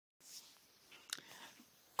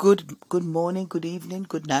Good morning, good evening,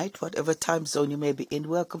 good night, whatever time zone you may be in.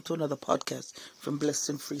 Welcome to another podcast from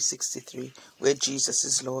Blessing 363, where Jesus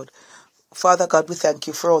is Lord. Father God, we thank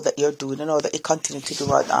you for all that you're doing and all that you continue to do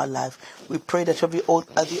in our life. We pray that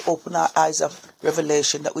as we open our eyes of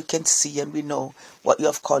revelation, that we can see and we know what you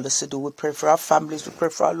have called us to do. We pray for our families, we pray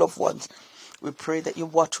for our loved ones. We pray that you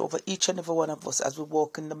watch over each and every one of us as we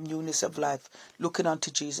walk in the newness of life, looking unto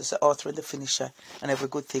Jesus, the author and the finisher, and every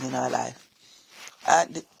good thing in our life.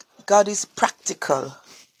 And God is practical.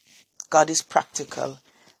 God is practical.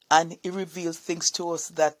 And He reveals things to us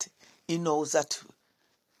that He knows that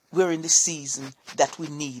we're in the season that we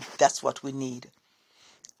need. That's what we need.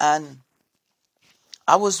 And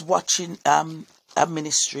I was watching a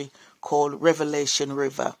ministry called Revelation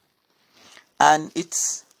River. And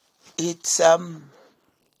it's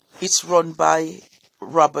run by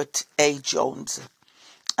Robert A. Jones.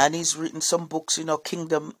 And he's written some books,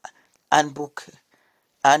 Kingdom Handbook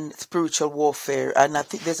and Spiritual Warfare, and I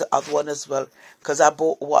think there's another one as well, because I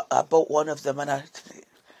bought one of them, and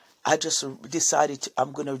I just decided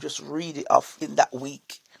I'm going to just read it off in that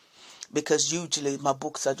week, because usually my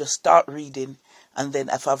books I just start reading, and then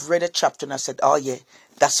if I've read a chapter and I said, oh yeah,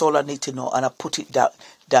 that's all I need to know, and I put it down.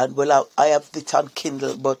 Well, I have it on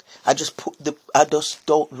Kindle, but I just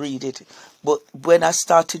don't read it. But when I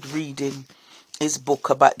started reading his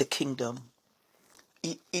book about the kingdom,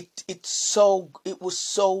 it was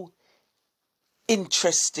so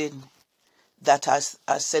interesting that I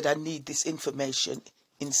said I need this information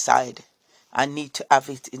inside. I need to have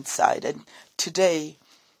it inside. And today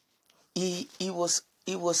he was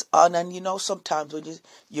on, and sometimes when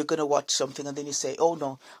you're gonna watch something and then you say, oh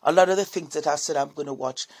no, a lot of the things that I said I'm gonna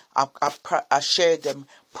watch, I shared them,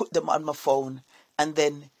 put them on my phone, and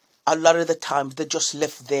then a lot of the times they're just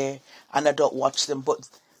left there and I don't watch them. But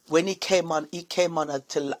when he came on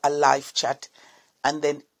to a live chat, and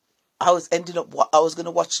then I was going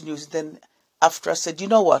to watch the news. Then after I said, you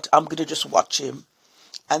know what, I'm going to just watch him.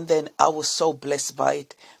 And then I was so blessed by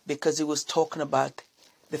it, because he was talking about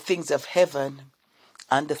the things of heaven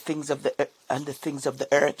and the things of the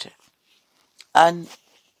earth. And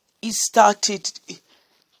he started,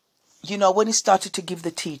 when he started to give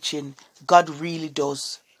the teaching, God really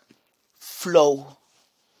does flow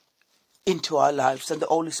into our lives, and the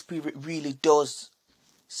Holy Spirit really does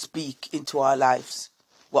speak into our lives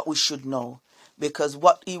what we should know, because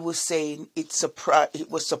what he was saying, it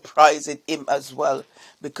was surprising him as well,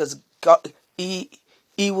 because God, he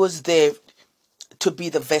was there to be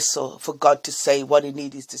the vessel for God to say what he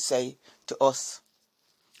needed to say to us,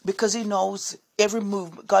 because he knows every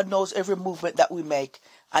movement. God knows every movement that we make,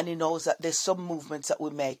 and he knows that there's some movements that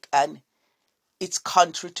we make and it's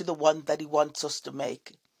contrary to the one that he wants us to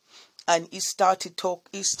make. And he started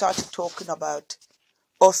talking about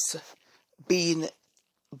us being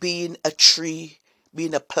a tree,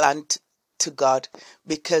 being a plant to God,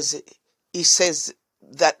 because he says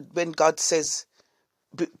that when God says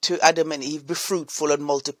to Adam and Eve, be fruitful and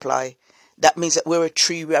multiply, that means that we're a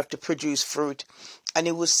tree, we have to produce fruit. And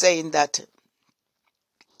he was saying that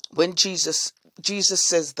when Jesus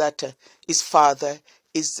says that his father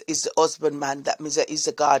is the husbandman, that means that he's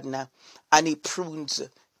a gardener, and he prunes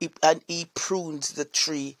the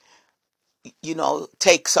tree,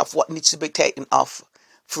 takes off what needs to be taken off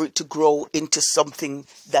for it to grow into something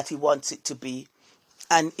that he wants it to be.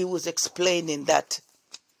 And he was explaining that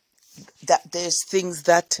there's things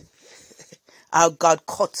that our God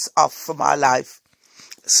cuts off from our life.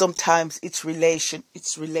 Sometimes it's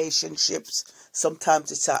relationships,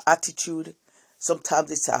 sometimes it's our attitude, sometimes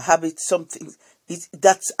it's our habits,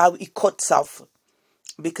 that's how he cuts off.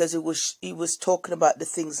 Because he was talking about the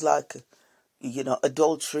things like,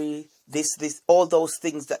 adultery, this, all those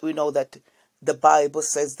things that we know that the Bible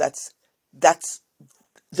says that's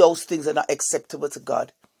those things are not acceptable to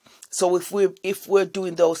God. So if we're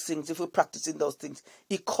doing those things, if we're practicing those things,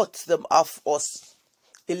 he cuts them off us.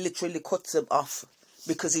 He literally cuts them off,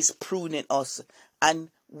 because he's pruning us.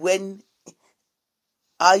 And when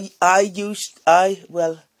I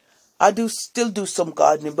do still do some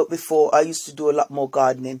gardening, but before I used to do a lot more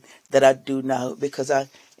gardening than I do now, because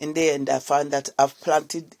in the end I find that I've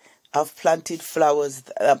planted flowers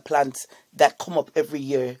and plants that come up every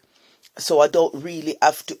year. So I don't really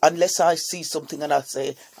have to, unless I see something and I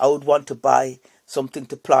say I would want to buy something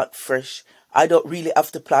to plant fresh. I don't really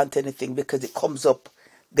have to plant anything, because it comes up.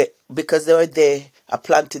 Because they're there, I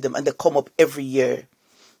planted them and they come up every year.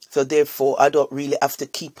 So therefore I don't really have to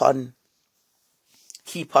keep on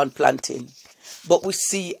planting. But we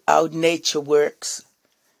see how nature works,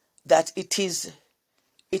 that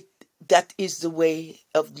that is the way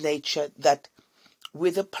of nature, that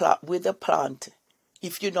with a plant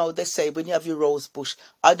if you know, they say when you have your rose bush,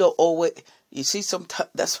 I don't always, you see, sometimes,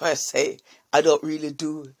 that's why I say I don't really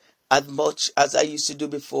do as much as I used to do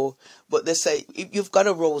before. But they say if you've got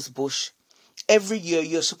a rose bush, every year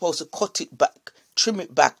you're supposed to cut it back, trim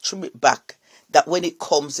it back, that when it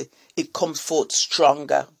comes forth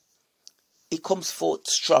stronger. It comes forth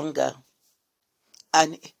stronger.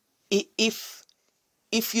 And if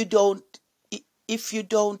if you don't if you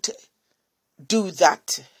don't do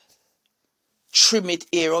that, trim it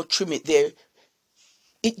here or trim it there,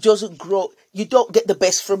 it doesn't grow. You don't get the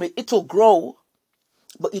best from it. It'll grow,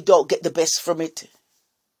 but you don't get the best from it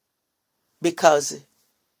because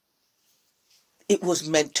it was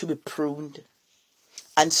meant to be pruned.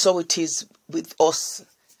 And so it is with us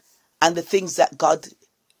and the things that God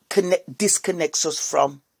disconnects us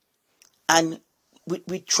from. And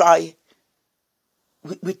we try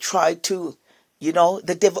to,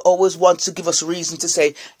 the devil always wants to give us reason to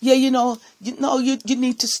say, yeah, you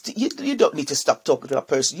need to, you don't need to stop talking to a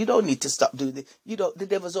person. You don't need to stop doing it. The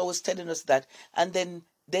devil's always telling us that. And then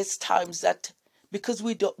there's times that because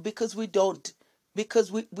we don't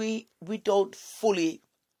fully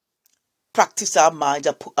practice our minds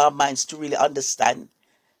or put our minds to really understand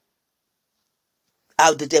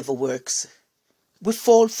how the devil works, we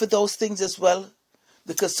fall for those things as well.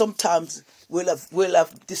 Because sometimes we'll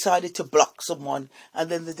have decided to block someone, and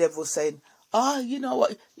then the devil's saying, you know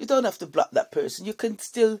what, you don't have to block that person. You can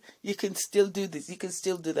still do this, you can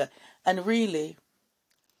still do that. And really,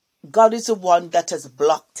 God is the one that has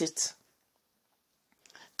blocked it.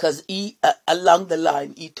 Because he, along the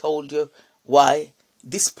line, he told you why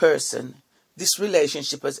this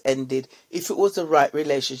relationship has ended. If it was the right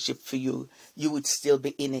relationship for you, you would still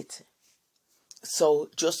be in it. So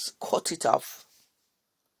just cut it off.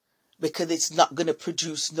 Because it's not going to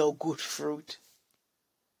produce no good fruit.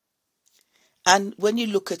 And when you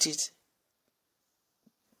look at it,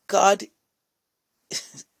 God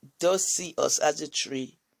does see us as a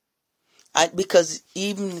tree. And because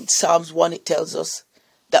even in Psalms 1 it tells us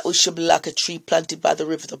that we should be like a tree planted by the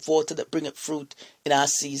rivers of water that bringeth fruit in our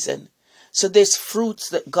season. So there's fruits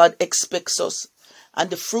that God expects us. And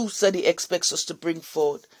the fruits that he expects us to bring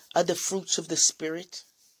forth are the fruits of the Spirit.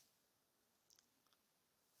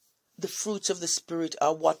 The fruits of the Spirit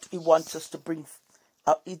are what he wants us to bring.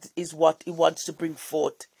 It is what he wants to bring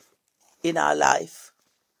forth in our life.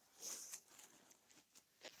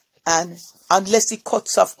 And unless he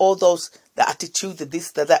cuts off all the attitude, the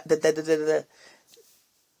this, the that,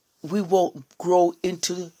 we won't grow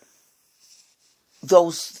into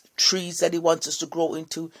those trees that he wants us to grow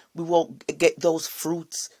into. We won't get those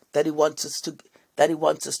fruits that he wants us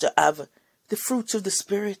to have. The fruits of the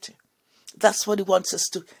Spirit. That's what he wants us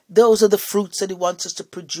to. Those are the fruits that he wants us to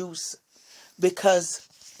produce. Because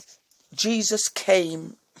Jesus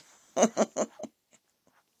came.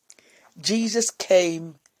 Jesus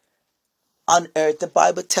came on earth. The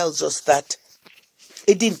Bible tells us that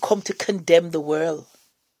he didn't come to condemn the world,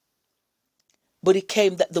 but he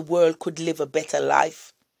came that the world could live a better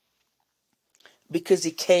life. Because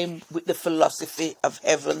he came with the philosophy of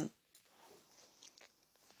heaven.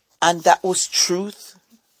 And that was truth.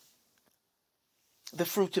 The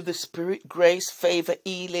fruit of the Spirit, grace, favor,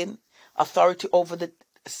 healing, authority over the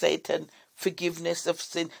Satan, forgiveness of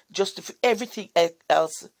sin, everything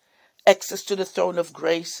else, access to the throne of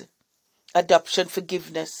grace, adoption,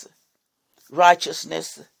 forgiveness,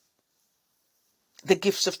 righteousness, the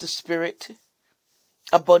gifts of the Spirit,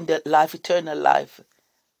 abundant life, eternal life,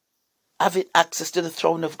 having access to the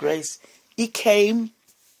throne of grace. He came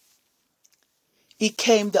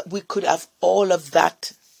that we could have all of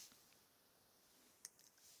that.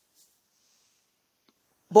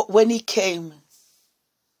 But when he came,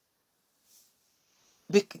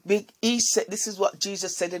 he said, this is what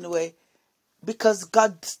Jesus said anyway, because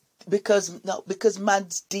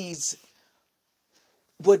man's deeds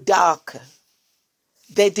were dark.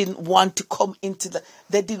 They didn't want to come into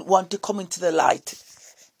the light.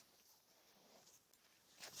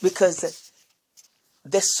 Because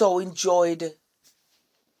they so enjoyed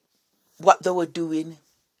what they were doing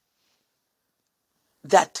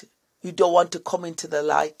that you don't want to come into the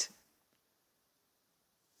light.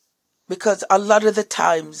 Because a lot of the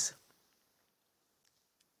times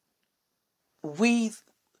we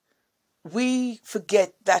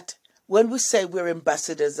forget that when we say we're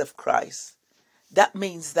ambassadors of Christ, that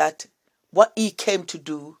means that what he came to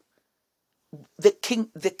do, the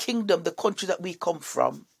kingdom, the country that we come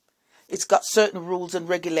from, it's got certain rules and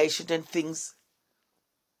regulations and things.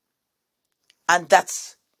 And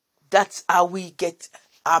that's how we get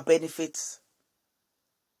our benefits.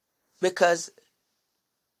 Because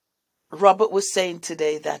Robert was saying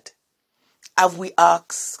today that Have we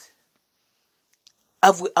asked?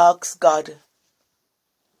 Have we asked God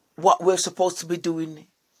what we're supposed to be doing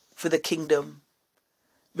for the kingdom?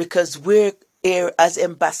 Because we're here as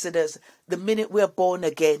ambassadors. The minute we're born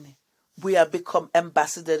again, we have become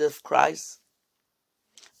ambassadors of Christ.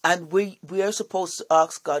 And we are supposed to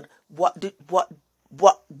ask God, what do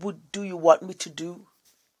you want me to do?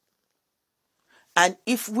 And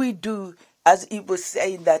if we do, as he was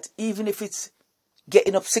saying, that even if it's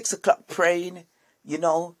getting up 6 o'clock praying,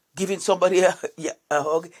 giving somebody a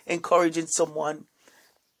hug, encouraging someone,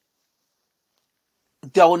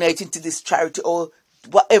 donating to this charity, or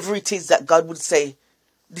whatever it is that God would say,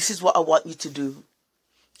 this is what I want you to do.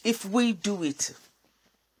 If we do it,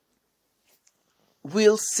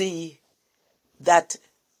 we'll see that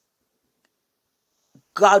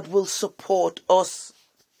God will support us.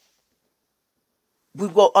 We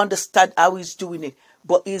won't understand how he's doing it,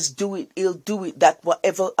 but he'll do it that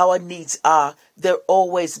whatever our needs are, they're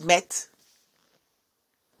always met,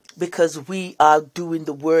 because we are doing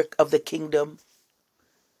the work of the kingdom.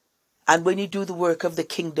 And when you do the work of the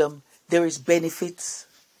kingdom, there is benefits.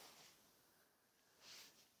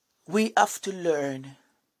 We have to learn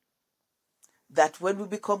that when we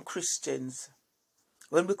become Christians,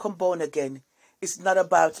 when we become born again, it's not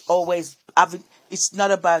about always having, it's not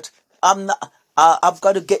about, I've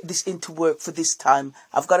got to get this into work for this time.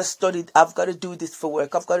 I've got to study, I've got to do this for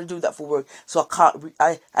work. I've got to do that for work. So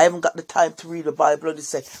I haven't got the time to read the Bible, and they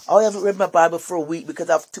say, oh, I haven't read my Bible for a week because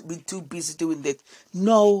I've been too busy doing this.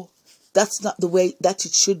 No, that's not the way that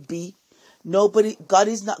it should be. God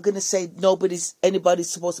is not going to say anybody's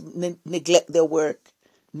supposed to neglect their work.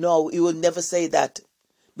 No, he will never say that,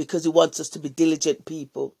 because he wants us to be diligent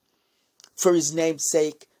people for his name's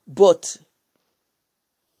sake. But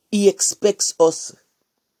he expects us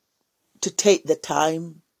to take the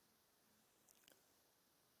time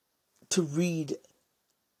to read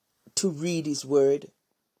his word.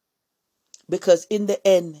 Because in the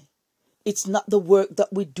end, it's not the work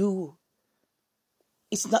that we do.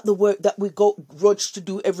 It's not the work that we go grudge to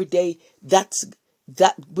do every day that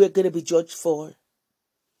we're going to be judged for.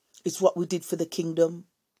 It's what we did for the kingdom.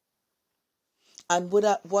 And what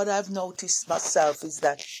I've noticed myself is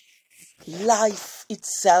that life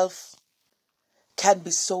itself can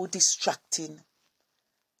be so distracting,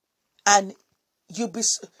 and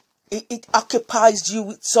it occupies you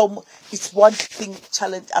with it's one thing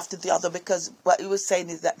challenge after the other, because what he was saying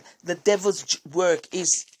is that the devil's work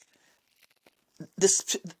is the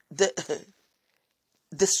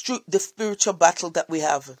spiritual battle that we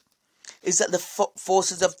have is that the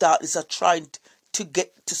forces of darkness are trying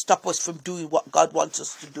to stop us from doing what God wants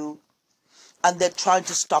us to do, and they're trying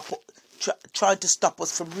to stop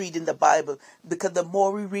us from reading the Bible. Because the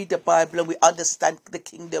more we read the Bible and we understand the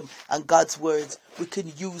kingdom and God's words, we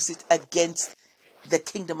can use it against the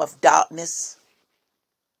kingdom of darkness.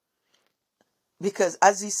 Because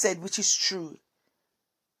as he said, which is true,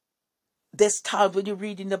 there's times when you're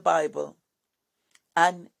reading the Bible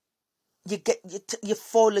and you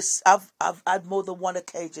fall asleep. I've had more than one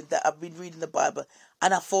occasion that I've been reading the Bible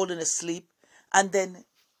and I've fallen asleep, and then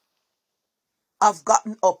I've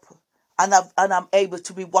gotten up and I'm able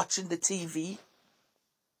to be watching the TV,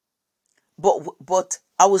 but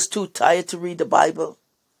I was too tired to read the Bible.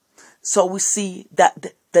 So we see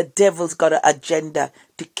that the devil's got an agenda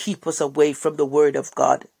to keep us away from the word of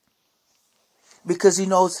God, because he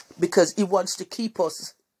wants to keep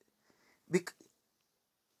us,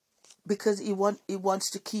 because he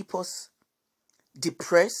wants to keep us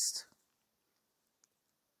depressed,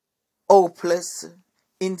 hopeless,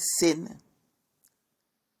 in sin,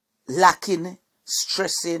 lacking,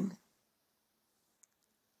 stressing,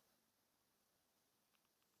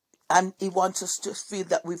 and he wants us to feel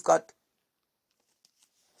that we've got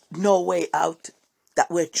no way out, that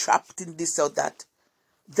we're trapped in this or that.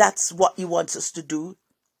 That's what he wants us to do.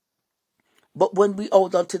 But when we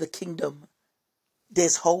hold on to the kingdom,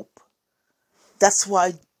 there's hope. That's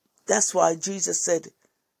why Jesus said,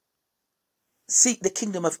 seek the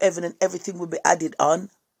kingdom of heaven and everything will be added on.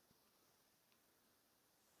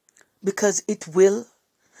 Because it will.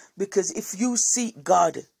 Because if you seek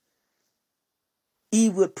God, he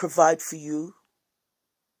will provide for you.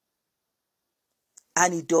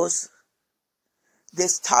 And he does.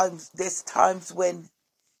 There's times when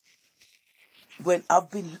I've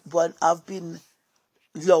been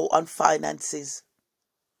low on finances,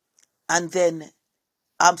 and then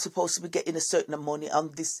I'm supposed to be getting a certain money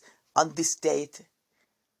on this date,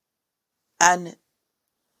 and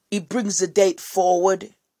he brings the date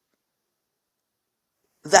forward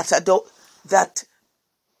that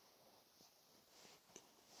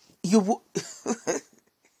you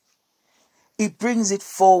He brings it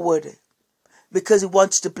forward because he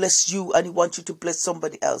wants to bless you and he wants you to bless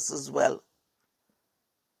somebody else as well.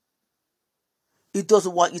 He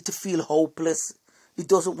doesn't want you to feel hopeless. He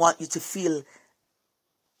doesn't want you to feel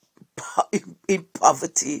in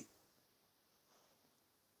poverty.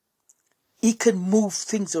 He can move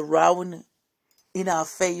things around in our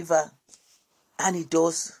favor, and he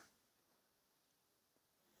does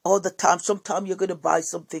all the time. Sometimes you're going to buy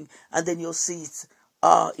something and then you'll see it's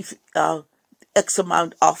if X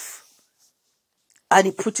amount off, and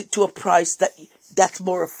he put it to a price that's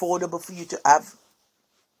more affordable for you to have.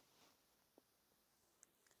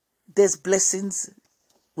 There's blessings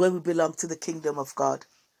when we belong to the kingdom of God.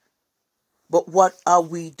 But what are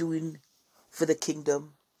we doing for the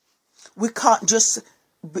kingdom? We can't just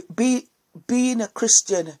being a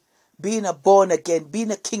Christian, being a born again,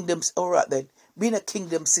 being a kingdom, all right then, being a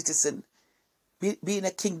kingdom citizen, being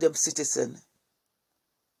a kingdom citizen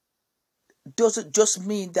doesn't just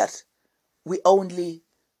mean that we only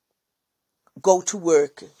go to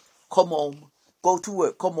work, come home, go to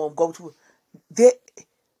work, come home, go to work.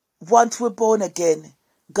 Once we're born again,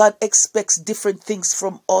 God expects different things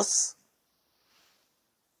from us.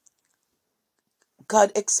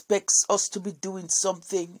 God expects us to be doing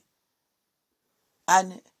something,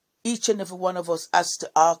 and each and every one of us has to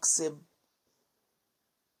ask him,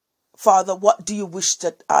 Father, what do you wish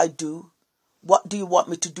that I do? What do you want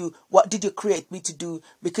me to do? What did you create me to do?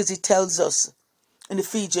 Because he tells us in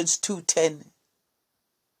Ephesians 2:10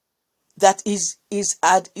 that he's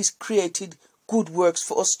created good works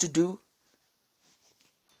for us to do.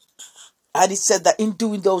 And he said that in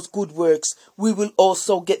doing those good works, we will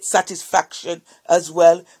also get satisfaction as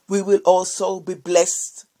well. We will also be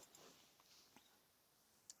blessed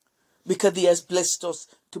because he has blessed us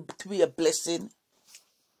to be a blessing.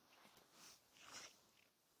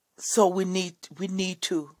 So we need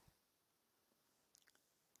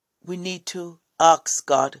to ask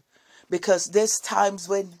God, because there's times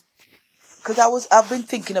when, because I've been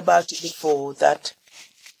thinking about it before, that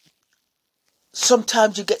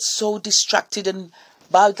sometimes you get so distracted, and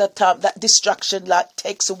by that time that distraction like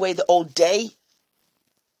takes away the whole day.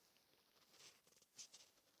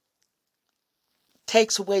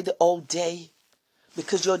 Takes away the whole day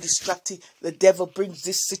because you're distracted. The devil brings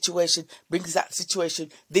this situation, brings that situation,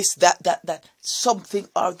 this, that. Something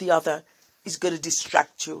or the other is going to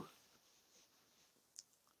distract you.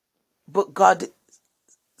 But God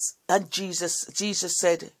and Jesus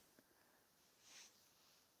said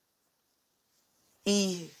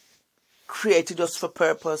he created us for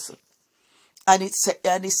purpose. And he said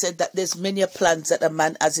that there's many plans that a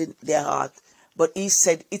man has in their heart. But he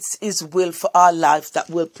said it's his will for our life that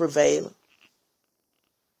will prevail.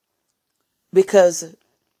 Because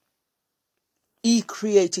he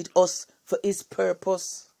created us for his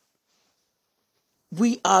purpose.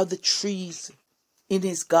 We are the trees in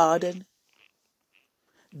his garden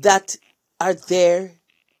that are there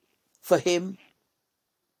for him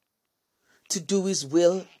to do his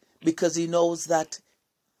will, because he knows that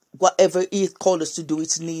whatever he called us to do,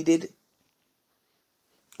 it's needed.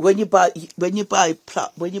 When you buy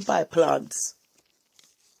plants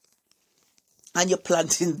and you're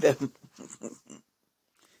planting them,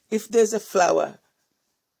 if there's a flower,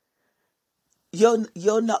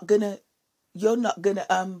 you're not gonna turn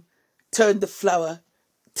the flower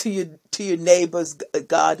to your neighbor's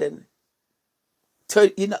garden.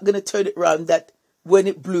 You're not gonna turn it around that when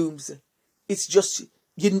it blooms, it's just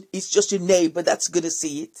your neighbor that's gonna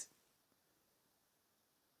see it.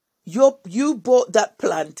 You bought that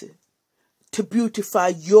plant to beautify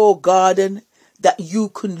your garden, that you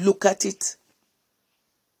can look at it.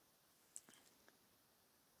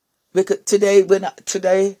 Because today when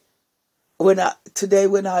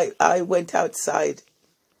I went outside,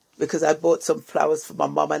 because I bought some flowers for my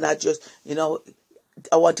mom, and I just,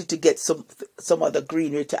 I wanted to get some other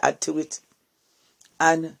greenery to add to it.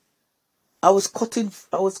 And I was cutting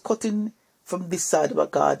from this side of my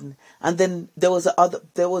garden, and then there was a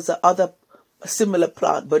other similar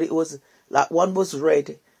plant, but it was like one was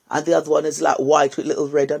red and the other one is like white with little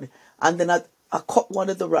red on it. And then I cut one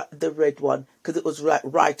of the red one because it was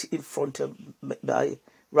right in front at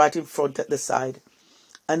the side.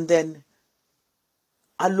 And then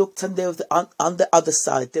I looked, and there was on the other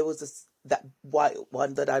side there was that white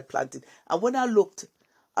one that I planted. And when I looked,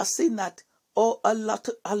 I seen that a lot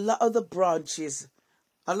of the branches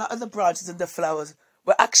and the flowers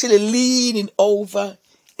were actually leaning over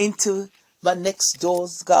into my next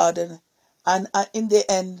door's garden. And in the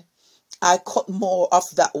end, I cut more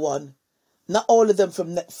off that one. Not all of them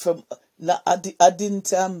I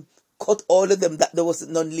didn't cut all of them, that there was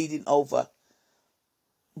none leaning over.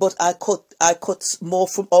 but I cut more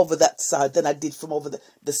from over that side than I did from over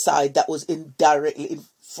the side that was in directly in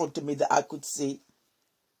front of me that I could see.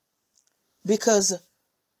 Because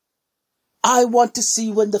I want to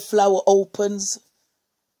see when the flower opens.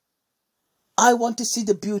 I want to see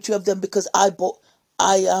the beauty of them because I bought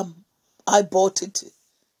it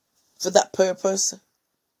for that purpose.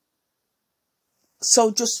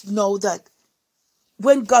 So just know that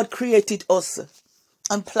when God created us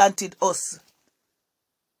and planted us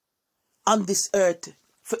on this earth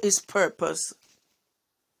for his purpose,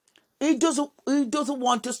 he doesn't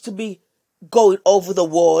want us to be going over the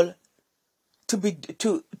wall, to be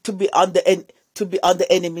on the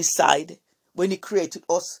enemy's side when he created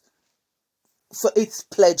us for its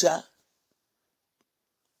pleasure,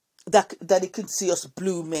 that he can see us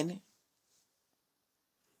blooming,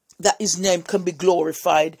 that his name can be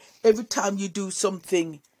glorified. Every time you do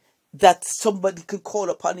something that somebody can call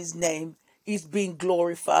upon his name, he's being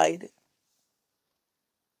glorified.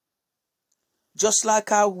 Just like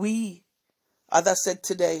how we, as I said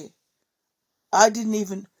today, I didn't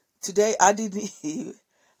even today I didn't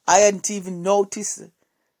I hadn't even noticed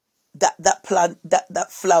that plant,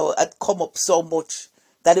 that flower had come up so much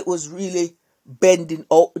that it was really bending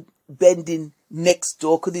next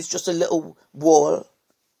door, because it's just a little wall.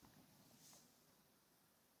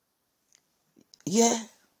 Yeah.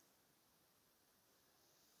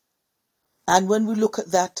 And when we look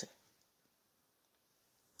at that,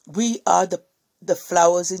 we are the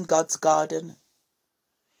flowers in God's garden,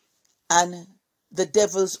 and the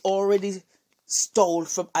devil's already stole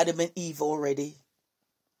from Adam and Eve already.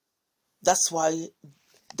 That's why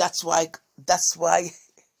that's why that's why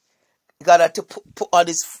God had to put on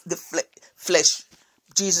the flesh.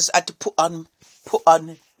 Jesus had to put on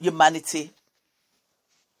humanity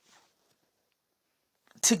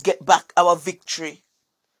to get back our victory,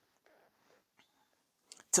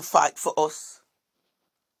 to fight for us,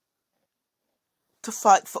 to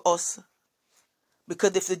fight for us.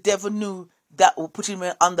 Because if the devil knew that putting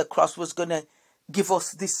him on the cross was going to give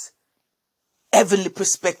us this heavenly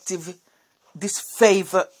perspective, this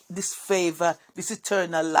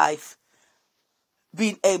eternal life,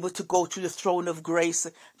 being able to go to the throne of grace.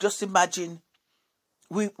 Just imagine,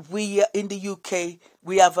 we in the UK,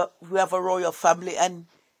 we have a royal family, and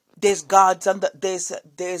there's guards on there's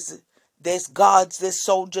guards, there's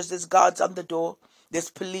soldiers, there's guards on the door, there's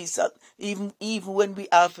police. Even when we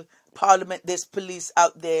have parliament, there's police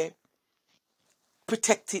out there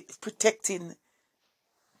protecting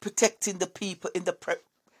the people in the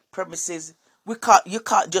premises. You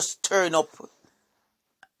can't just turn up.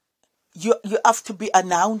 You have to be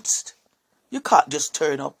announced. You can't just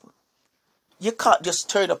turn up. You can't just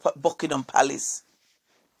turn up at Buckingham Palace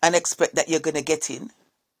and expect that you're going to get in.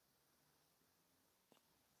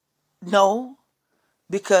 No,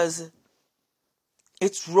 because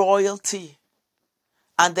it's royalty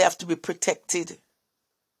and they have to be protected.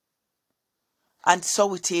 And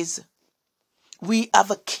so it is. We have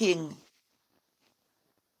a king,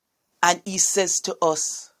 and he says to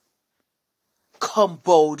us, "Come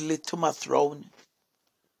boldly to my throne."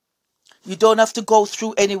 You don't have to go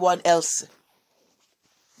through anyone else,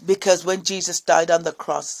 because when Jesus died on the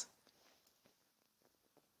cross,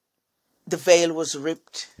 the veil was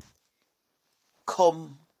ripped.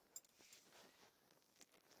 Come,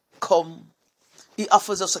 come. He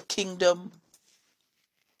offers us a kingdom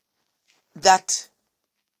that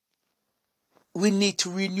we need to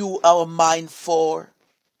renew our mind for.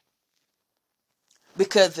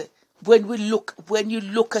 Because when you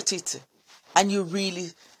look at it and you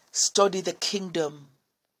really study the kingdom,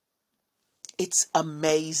 it's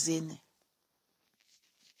amazing.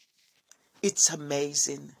 It's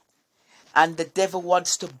amazing. And the devil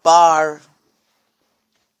wants to bar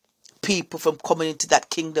people from coming into that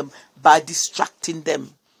kingdom by distracting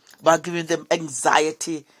them, by giving them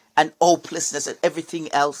anxiety and hopelessness and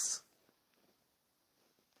everything else.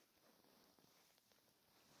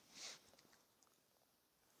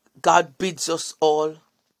 God bids us all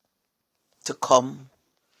to come.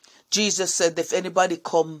 Jesus said if anybody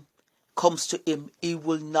comes to him, he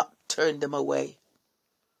will not turn them away.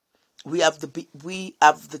 We have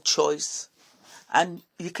the choice. And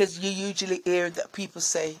because you usually hear that people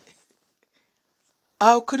say,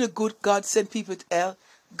 how could a good God send people to hell?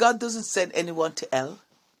 God doesn't send anyone to hell.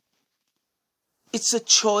 It's a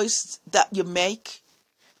choice that you make.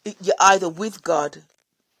 You're either with God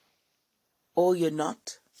or you're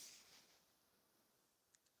not.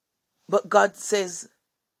 But God says,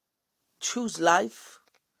 choose life,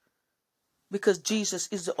 because Jesus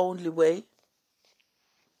is the only way.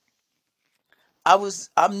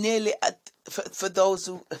 I'm nearly at, for those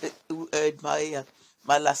who heard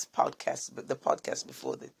my last podcast, but the podcast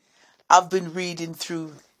before that, I've been reading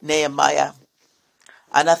through Nehemiah,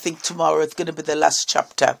 and I think tomorrow it's going to be the last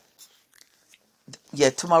chapter. Yeah,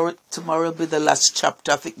 tomorrow will be the last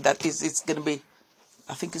chapter. I think it's going to be.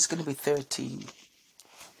 I think it's going to be 13.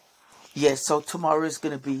 Yeah, so tomorrow is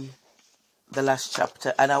going to be the last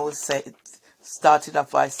chapter, and I will say, started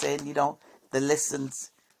off by saying, the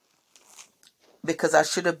lessons, because I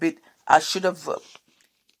should have.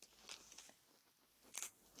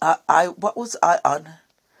 What was I on?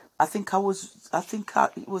 I think it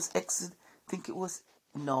was Exodus. I think I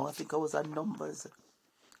was on Numbers,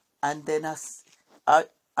 and then I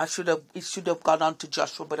should have. It should have gone on to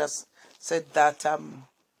Joshua, but I said that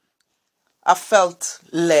I felt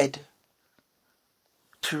led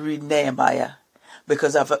to read Nehemiah,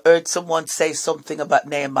 because I've heard someone say something about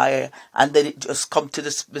Nehemiah, and then it just come to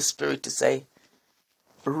the spirit to say,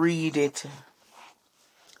 read it,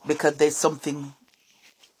 because there's something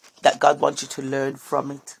that God wants you to learn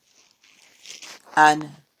from it.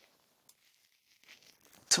 And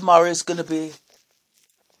tomorrow is going to be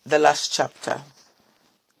the last chapter.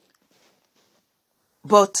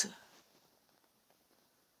 But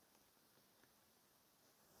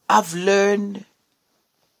I've learned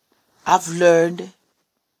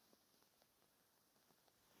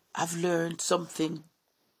something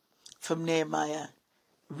from Nehemiah,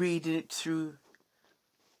 reading it through.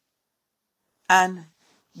 And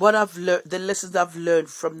what I've learned, the lessons I've learned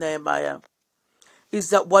from Nehemiah, is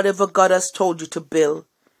that whatever God has told you to build,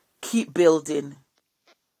 keep building.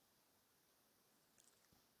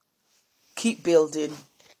 Keep building.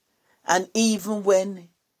 And even when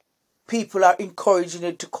people are encouraging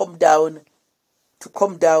you to come down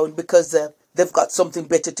because they've got something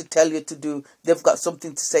better to tell you to do, they've got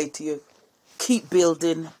something to say to you, keep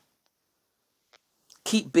building.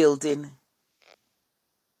 Keep building.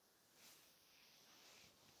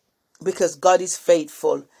 Because God is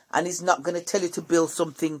faithful, and He's not going to tell you to build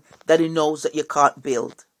something that He knows that you can't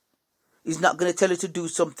build. He's not going to tell you to do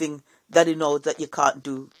something that He knows that you can't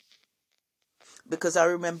do. Because I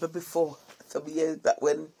remember before, some years back,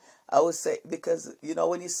 when I was saying, because,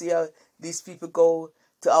 when you see how these people go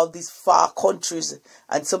to all these far countries,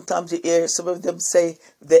 and sometimes you hear some of them say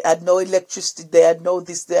they had no electricity, they had no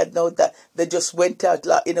this, they had no that, they just went out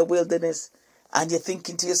like in a wilderness, and you're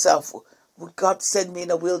thinking to yourself, would God send me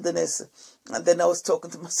in a wilderness? And then I was talking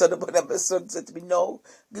to my son about that. My son said to me, no,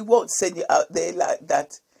 He won't send you out there like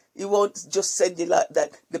that. He won't just send you like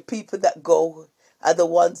that. The people that go are the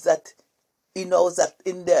ones that He knows that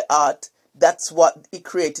in their heart, that's what He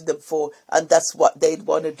created them for, and that's what they'd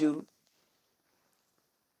want to do.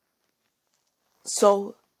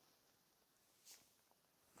 So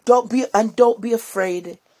don't be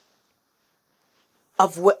afraid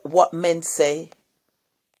of what men say,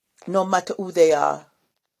 no matter who they are.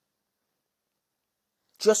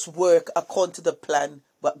 Just work according to the plan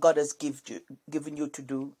what God has given you to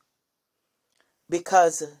do.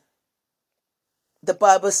 Because the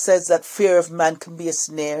Bible says that fear of man can be a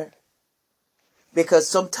snare. Because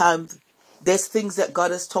sometimes there's things that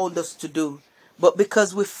God has told us to do, but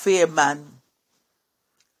because we fear man,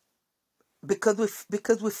 what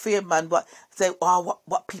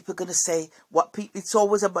people are gonna say, it's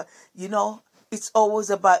always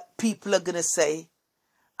about people are gonna say,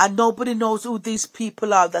 and nobody knows who these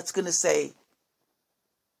people are that's gonna say.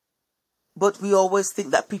 But we always think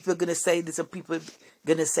that people are gonna say this and people are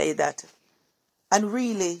gonna say that, and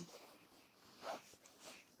really,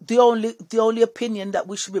 the only opinion that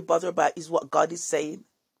we should be bothered about is what God is saying.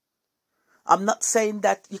 I'm not saying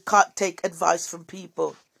that you can't take advice from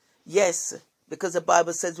people. Yes, because the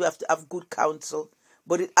Bible says we have to have good counsel.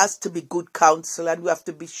 But it has to be good counsel, and we have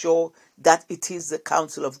to be sure that it is the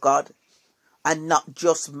counsel of God and not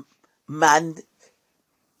just man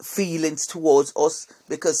feelings towards us.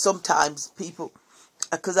 Because sometimes people,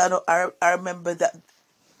 because I remember that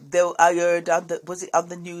I heard on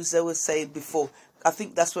the news they were saying before. I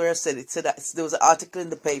think that's where I said it. Said that there was an article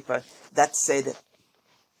in the paper that said,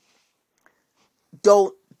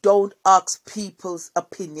 Don't ask people's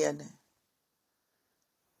opinion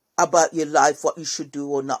about your life, what you should do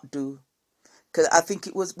or not do. Because I think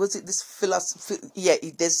it was it this philosophy? Yeah,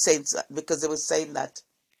 it did say that, because they were saying that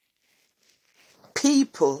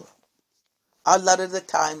people, a lot of the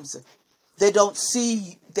times, they don't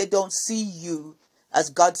see you as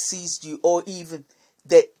God sees you, or even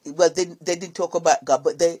they didn't talk about God,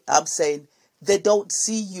 but I'm saying they don't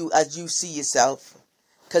see you as you see yourself,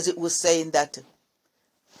 because it was saying that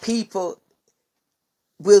people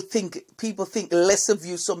think less of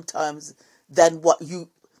you sometimes than what you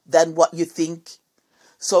think.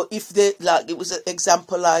 So if they, like, it was an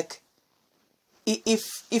example, like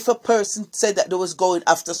if a person said that they was going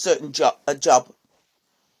after a job,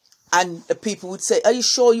 and the people would say, are you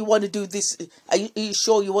sure you want to do this? Are you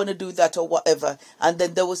sure you want to do that or whatever? And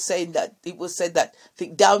then they were saying that, it was said that, I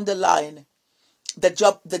think down the line, the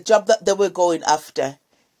job that they were going after,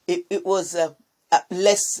 it was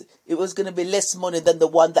less, it was going to be less money than the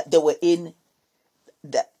one that they were in,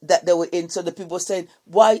 that they were in. So the people were saying,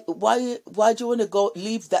 why do you want to go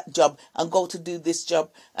leave that job and go to do this job?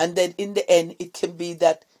 And then in the end, it can be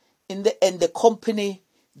that in the end, the company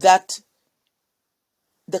that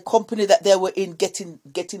they were in,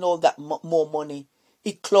 getting all that more money,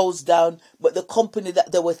 it closed down. But the company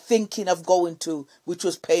that they were thinking of going to, which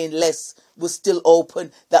was paying less, was still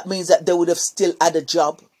open. That means that they would have still had a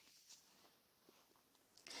job.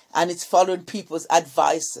 And it's following people's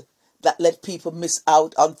advice that let people miss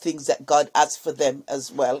out on things that God has for them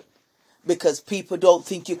as well. Because people don't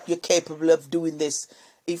think you're capable of doing this.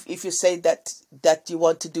 If you say that you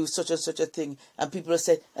want to do such and such a thing, and people are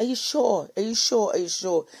saying, are you sure? Are you sure? Are you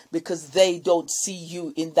sure? Because they don't see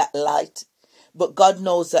you in that light. But God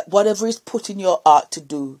knows that whatever He's put in your heart to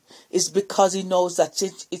do is because He knows that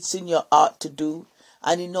it's in your heart to do.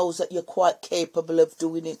 And He knows that you're quite capable of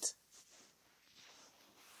doing it.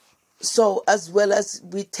 So as well as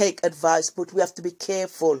we take advice, but we have to be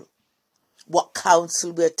careful what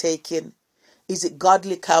counsel we're taking. Is it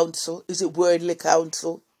godly counsel? Is it worldly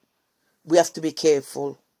counsel? We have to be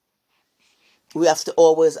careful. We have to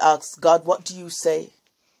always ask God, what do you say?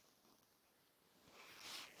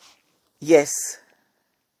 Yes.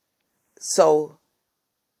 So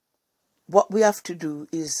what we have to do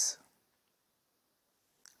is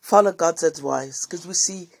follow God's advice. Because we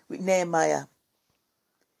see with Nehemiah,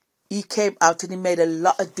 he came out and he made a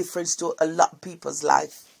lot of difference to a lot of people's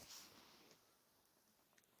life.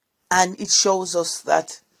 And it shows us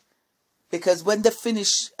that, because when they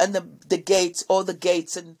finished and the gates, all the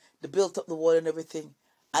gates, and they built up the wall and everything,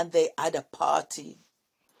 and they had a party,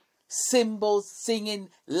 cymbals singing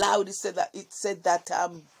loud. It said that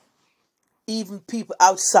even people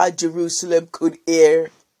outside Jerusalem could hear,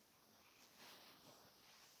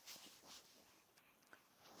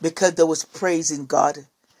 because they was praising God.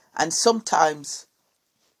 And sometimes,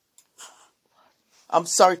 I'm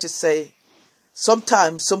sorry to say,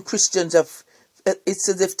 sometimes some Christians have, it's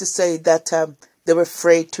as if to say that they're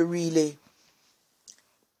afraid to really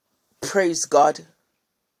praise God.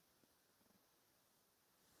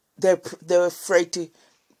 They're afraid to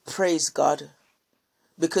praise God,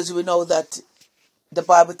 because we know that the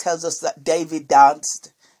Bible tells us that David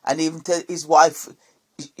danced, and even to his wife,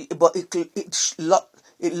 but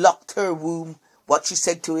it locked her womb, what she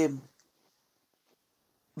said to him,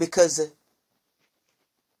 because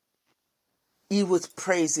he was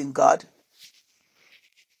praising God.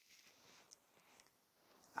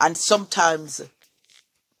 And sometimes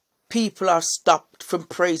people are stopped from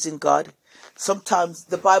praising God. Sometimes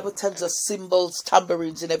the Bible tells us cymbals,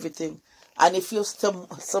 tambourines and everything. And if you're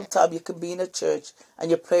sometimes you can be in a church and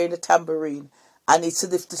you're playing a tambourine, and it's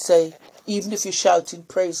as if to say, even if you're shouting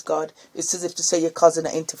praise God, it's as if to say you're causing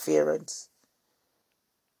an interference.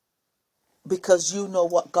 Because you know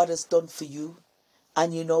what God has done for you,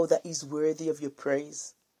 and you know that He's worthy of your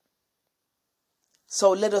praise. So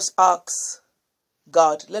let us ask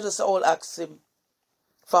God, let us all ask Him,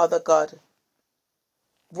 Father God,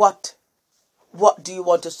 what do you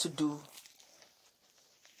want us to do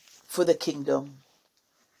for the kingdom?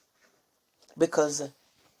 Because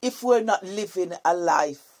if we're not living a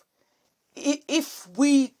life, if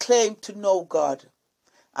we claim to know God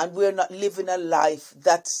and we're not living a life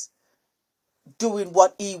that's doing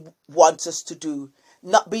what He wants us to do,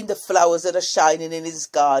 not being the flowers that are shining in His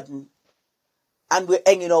garden, and we're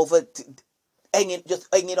hanging over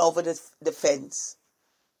the fence,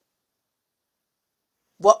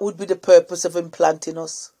 what would be the purpose of Him planting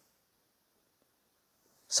us?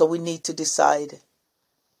 So we need to decide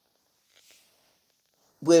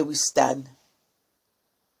where we stand.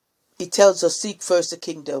 He tells us, seek first the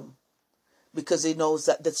kingdom, because He knows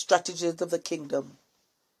that the strategies of the kingdom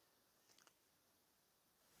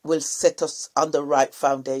will set us on the right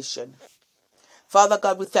foundation. Father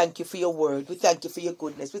God, we thank You for Your word. We thank You for Your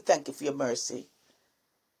goodness. We thank You for Your mercy.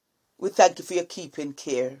 We thank You for Your keeping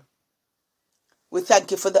care. We thank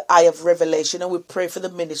You for the eye of revelation, and we pray for the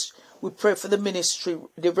ministry. We pray for the ministry,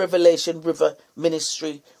 the Revelation River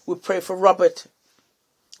ministry. We pray for Robert,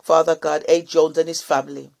 Father God, A. Jones and his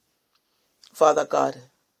family, Father God,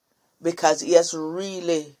 because he has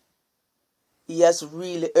really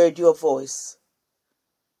heard Your voice,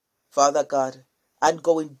 Father God, and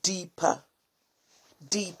going deeper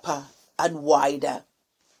and wider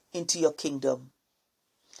into Your kingdom.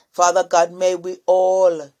 Father God, may we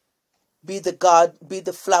all be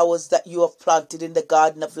the flowers that you have planted in the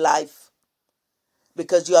garden of life,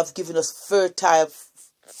 because you have given us fertile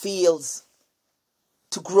fields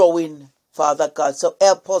to grow in, Father God. So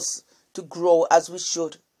help us to grow as we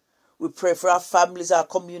should. We pray for our families, our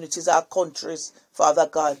communities, our countries, Father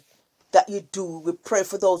God, that you do. We pray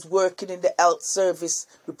for those working in the health service.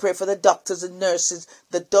 We pray for the doctors and nurses,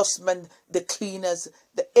 the dustmen, the cleaners,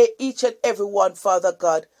 each and every one, Father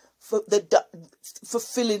God, for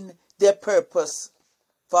fulfilling their purpose,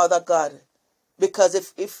 Father God. Because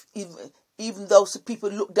if even those people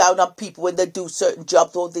look down on people when they do certain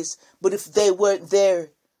jobs or this, but if they weren't there,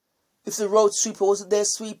 if the road sweeper wasn't there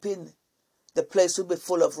sweeping, the place would be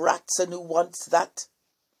full of rats, and who wants that?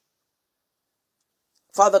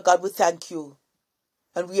 Father God, we thank you,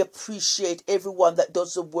 and we appreciate everyone that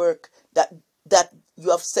does the work that you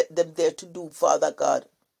have set them there to do, Father God.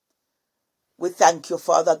 We thank you,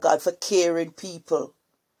 Father God, for caring people.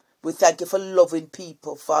 We thank you for loving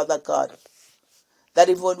people, Father God. That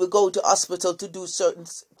even when we go to hospital to do certain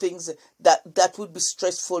things that would be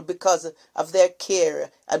stressful because of their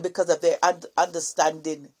care and because of their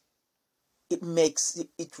understanding, it makes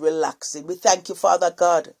it relaxing. We thank you, Father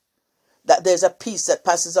God, that there's a peace that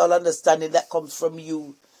passes all understanding that comes from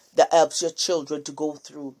you, that helps your children to go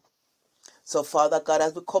through. So, Father God,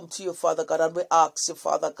 as we come to you, Father God, and we ask you,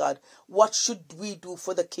 Father God, what should we do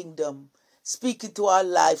for the kingdom? Speak into our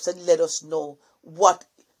lives and let us know what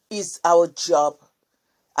is our job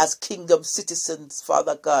as kingdom citizens,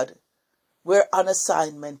 Father God. We're on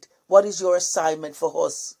assignment. What is your assignment for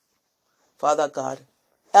us, Father God?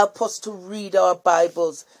 Help us to read our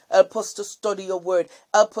Bibles. Help us to study your word.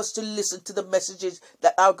 Help us to listen to the messages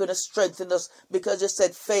that are going to strengthen us, because you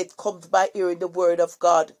said faith comes by hearing the word of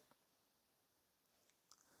God.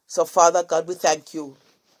 So, Father God, we thank you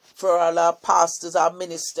for all our pastors, our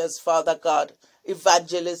ministers, Father God,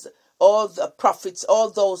 evangelists, all the prophets, all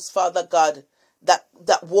those, Father God,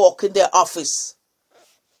 that walk in their office.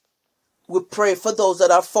 We pray for those that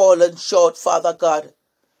are fallen short, Father God,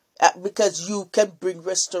 because you can bring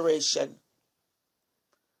restoration.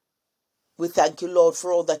 We thank you, Lord,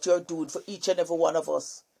 for all that you're doing for each and every one of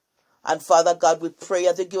us. And Father God, we pray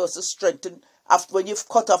that you give us the strength after when you've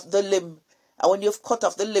cut off the limb, and when you've cut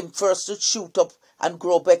off the limb first to shoot up and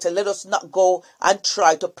grow better, let us not go and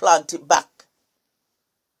try to plant it back.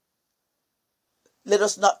 Let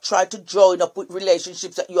us not try to join up with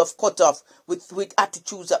relationships that you have cut off, with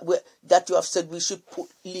attitudes that you have said we should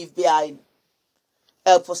leave behind.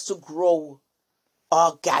 Help us to grow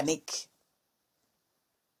organic.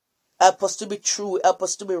 Help us to be true. Help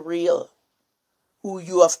us to be real, who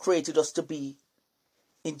you have created us to be.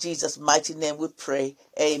 In Jesus' mighty name we pray.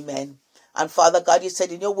 Amen. And Father God, you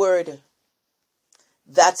said in your word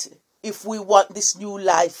that if we want this new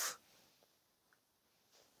life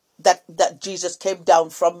that Jesus came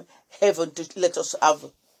down from heaven to let us have,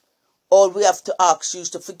 all we have to ask you is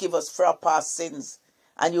to forgive us for our past sins,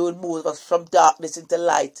 and you will move us from darkness into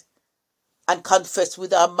light, and confess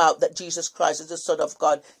with our mouth that Jesus Christ is the Son of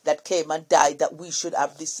God that came and died that we should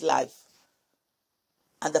have this life.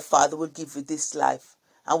 And the Father will give you this life.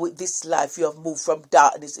 And with this life you have moved from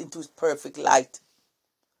darkness into his perfect light.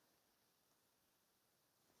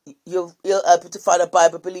 You'll able to find a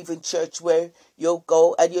Bible believing church where you'll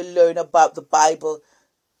go and you learn about the Bible.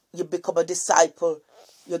 You become a disciple.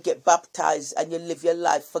 You get baptized and you live your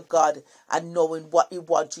life for God, and knowing what he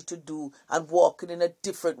wants you to do and walking in a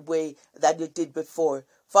different way than you did before.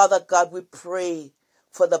 Father God, we pray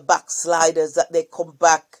for the backsliders that they come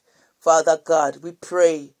back. Father God, we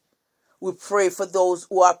pray. We pray for those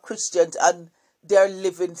who are Christians and they're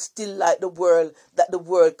living still like the world, that the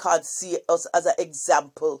world can't see us as an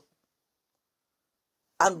example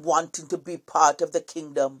and wanting to be part of the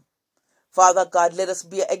kingdom. Father God, let us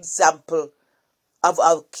be an example of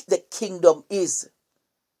how the kingdom is,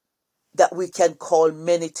 that we can call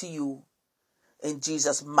many to you. In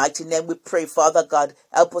Jesus' mighty name we pray, Father God.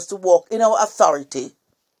 Help us to walk in our authority.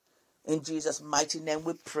 In Jesus' mighty name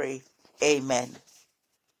we pray. Amen.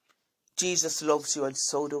 Jesus loves you and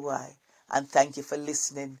so do I. And thank you for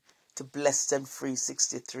listening to Blessed and Free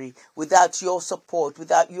 63. Without your support,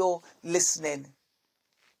 without your listening,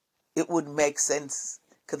 it wouldn't make sense,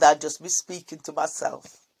 because I'd just be speaking to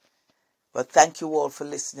myself. But thank you all for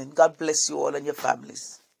listening. God bless you all and your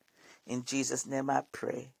families. In Jesus' name I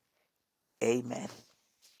pray. Amen.